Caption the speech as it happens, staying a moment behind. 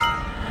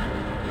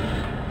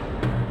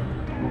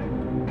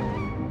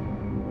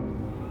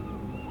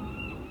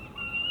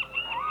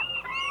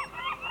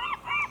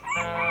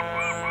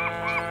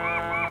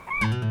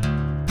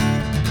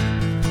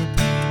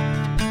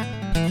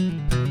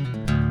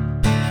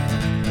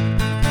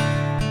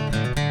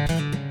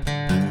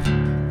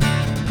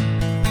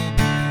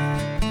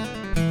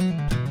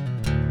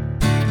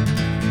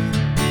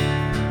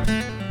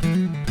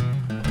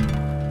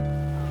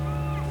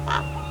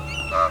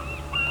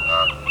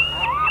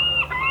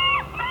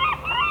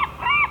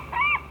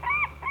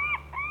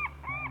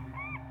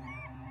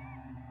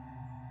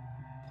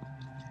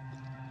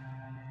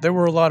There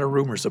were a lot of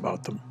rumors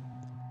about them,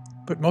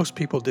 but most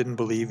people didn't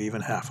believe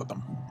even half of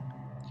them.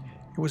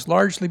 It was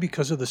largely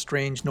because of the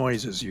strange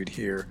noises you'd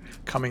hear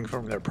coming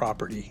from their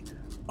property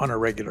on a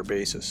regular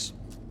basis.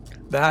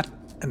 That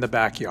and the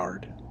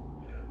backyard.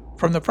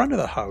 From the front of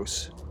the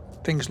house,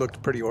 things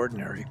looked pretty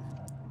ordinary,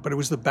 but it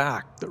was the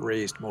back that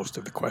raised most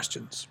of the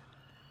questions.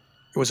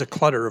 It was a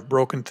clutter of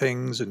broken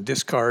things and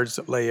discards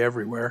that lay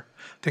everywhere.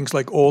 Things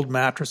like old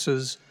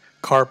mattresses,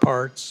 car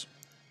parts,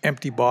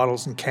 empty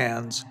bottles and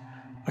cans,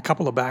 a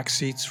couple of back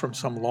seats from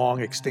some long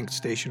extinct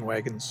station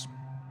wagons.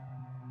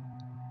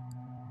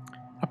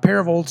 A pair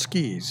of old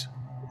skis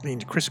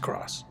leaned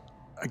crisscross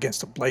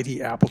against a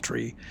blighty apple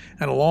tree,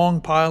 and a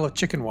long pile of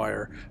chicken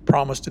wire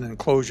promised an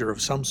enclosure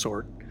of some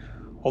sort,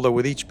 although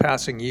with each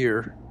passing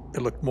year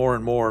it looked more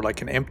and more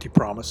like an empty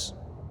promise.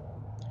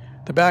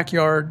 The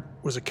backyard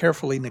was a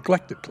carefully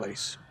neglected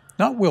place,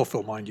 not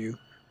willful, mind you,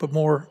 but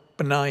more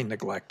benign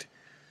neglect,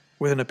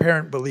 with an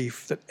apparent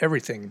belief that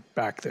everything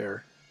back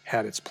there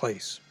had its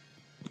place.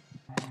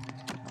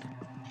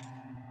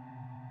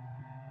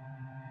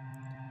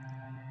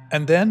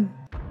 And then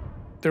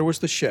there was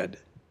the shed,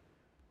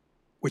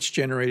 which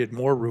generated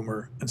more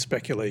rumor and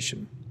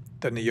speculation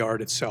than the yard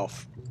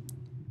itself.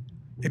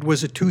 It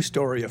was a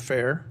 2-story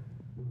affair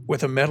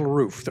with a metal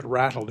roof that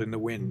rattled in the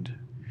wind,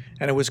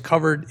 and it was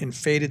covered in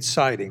faded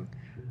siding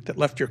that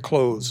left your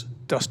clothes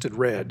dusted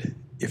red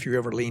if you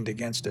ever leaned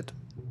against it.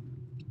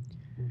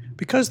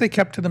 Because they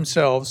kept to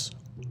themselves,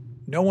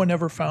 no one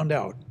ever found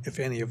out if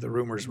any of the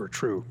rumors were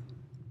true.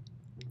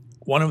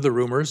 One of the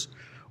rumors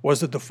was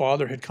that the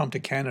father had come to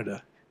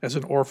Canada as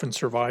an orphan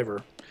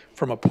survivor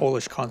from a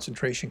Polish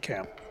concentration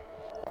camp.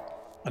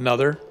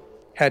 Another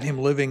had him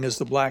living as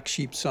the black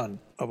sheep son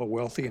of a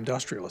wealthy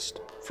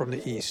industrialist from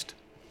the East.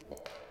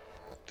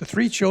 The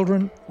 3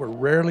 children were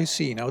rarely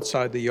seen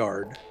outside the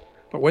yard,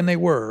 but when they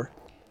were,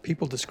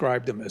 people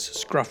described them as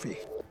scruffy,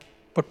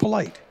 but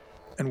polite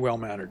and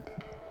well-mannered.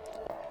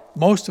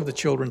 Most of the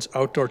children's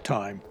outdoor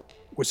time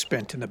was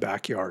spent in the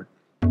backyard.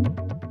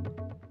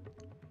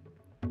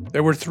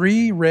 There were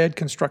 3 red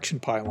construction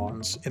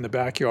pylons in the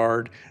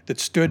backyard that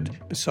stood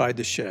beside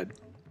the shed.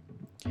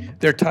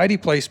 Their tidy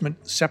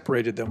placement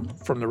separated them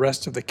from the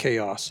rest of the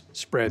chaos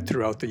spread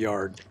throughout the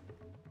yard.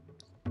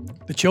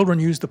 The children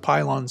used the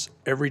pylons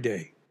every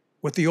day,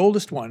 with the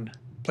oldest one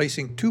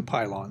placing 2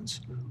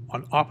 pylons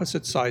on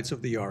opposite sides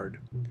of the yard,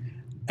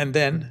 and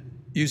then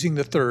using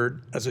the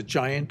third as a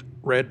giant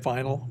red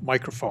vinyl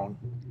microphone.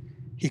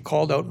 He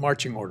called out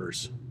marching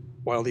orders,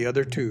 while the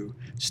other 2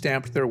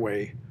 stamped their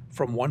way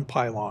from one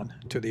pylon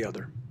to the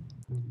other,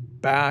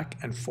 back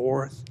and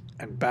forth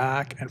and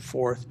back and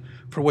forth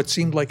for what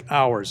seemed like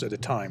hours at a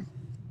time.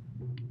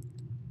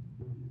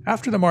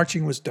 After the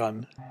marching was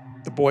done,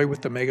 the boy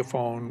with the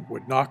megaphone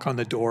would knock on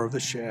the door of the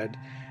shed,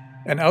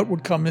 and out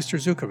would come Mr.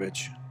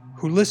 Zukovich,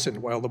 who listened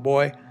while the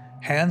boy,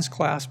 hands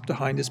clasped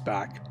behind his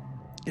back,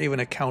 gave an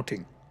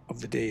accounting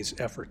of the day's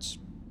efforts.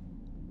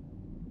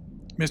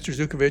 Mr.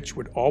 Zukovich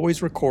would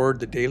always record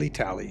the daily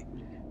tally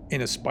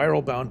in a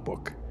spiral-bound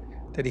book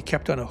that he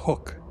kept on a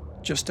hook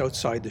just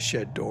outside the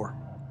shed door.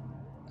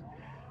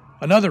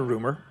 Another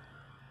rumor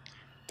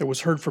that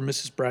was heard from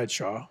Mrs.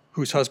 Bradshaw,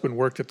 whose husband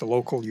worked at the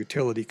local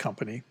utility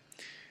company,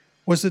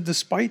 was that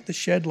despite the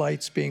shed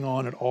lights being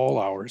on at all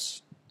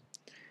hours,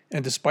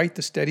 and despite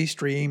the steady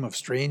stream of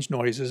strange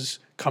noises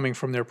coming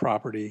from their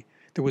property,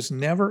 there was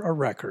never a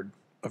record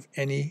of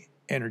any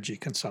energy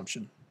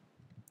consumption.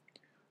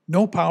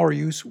 No power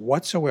use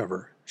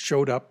whatsoever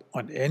showed up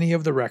on any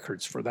of the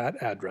records for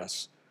that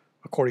address,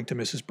 according to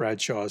Mrs.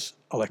 Bradshaw's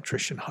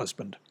electrician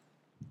husband.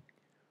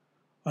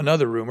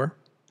 Another rumor,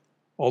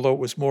 although it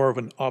was more of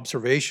an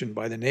observation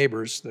by the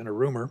neighbors than a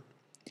rumor,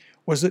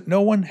 was that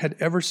no one had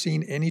ever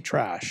seen any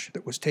trash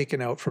that was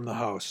taken out from the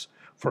house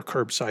for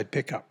curbside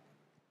pickup.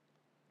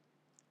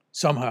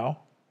 Somehow,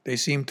 they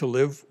seemed to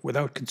live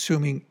without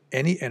consuming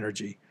any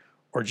energy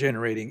or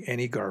generating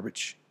any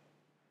garbage.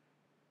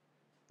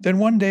 Then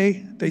one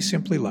day, they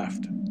simply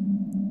left.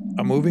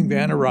 A moving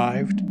van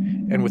arrived,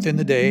 and within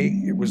the day,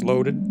 it was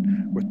loaded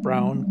with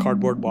brown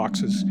cardboard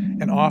boxes,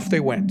 and off they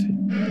went,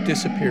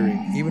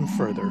 disappearing even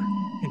further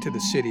into the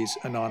city's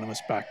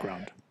anonymous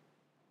background.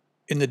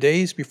 In the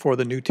days before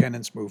the new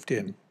tenants moved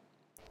in,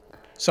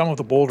 some of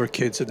the bolder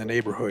kids in the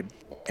neighborhood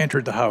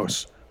entered the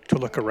house to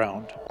look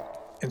around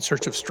in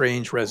search of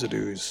strange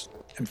residues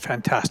and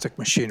fantastic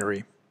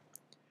machinery.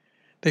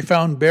 They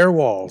found bare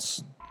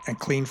walls and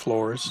clean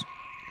floors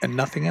and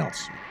nothing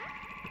else.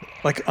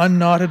 Like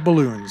unknotted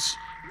balloons,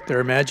 their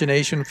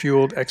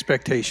imagination-fueled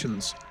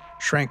expectations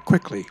shrank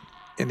quickly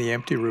in the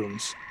empty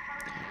rooms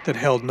that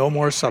held no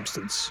more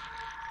substance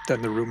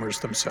than the rumors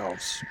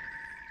themselves.